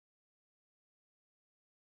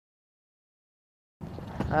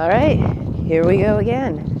Alright, here we go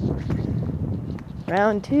again.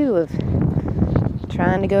 Round 2 of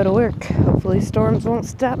trying to go to work. Hopefully storms won't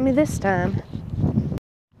stop me this time.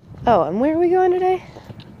 Oh, and where are we going today?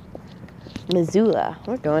 Mozula.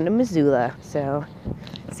 We're going to Mozula, so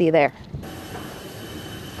see you there.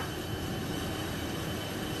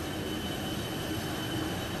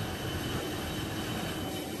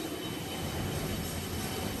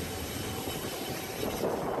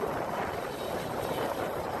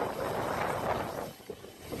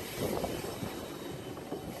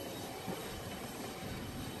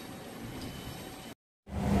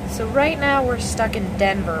 So right now we're stuck in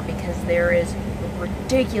Denver because there is a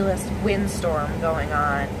ridiculous windstorm going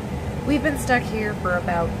on. We've been stuck here for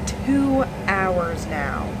about 2 hours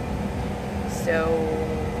now. So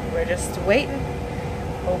we're just waiting.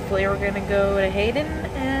 Hopefully we're gonna go to Hayden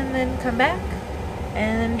and then come back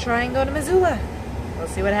and try and go to Mozula. We'll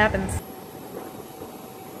see what happens.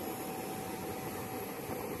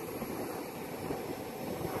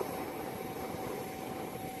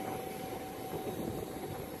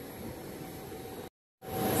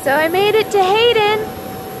 So I made it to Hayden,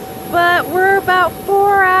 but we're about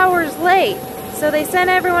 4 hours late. So they sent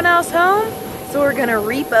everyone else home, so we're gonna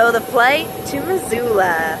repo the flight to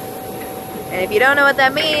Mozula. And if you don't know what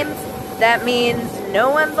that means no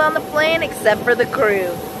one's on the plane except for the crew.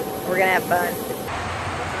 We're gonna have fun.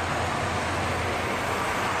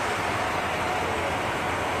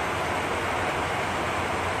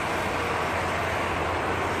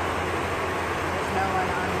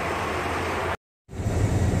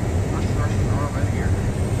 Here.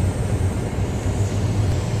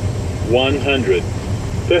 100,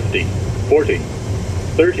 50, 40,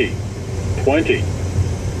 30, 20,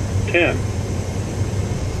 10.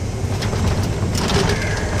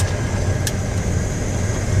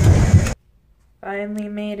 Finally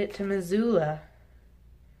made it to Mozula.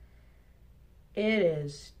 It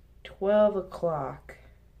is 12 o'clock,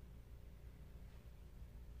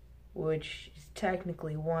 which is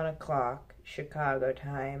technically 1 o'clock Chicago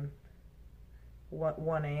time.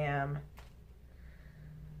 1 a.m.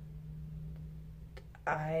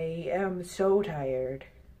 I am so tired.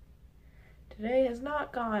 Today has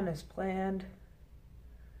not gone as planned.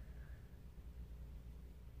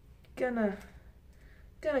 Gonna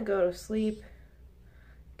go to sleep.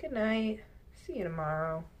 Good night. See you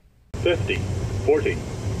tomorrow. 50, 40,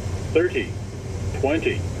 30,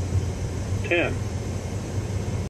 20, 10.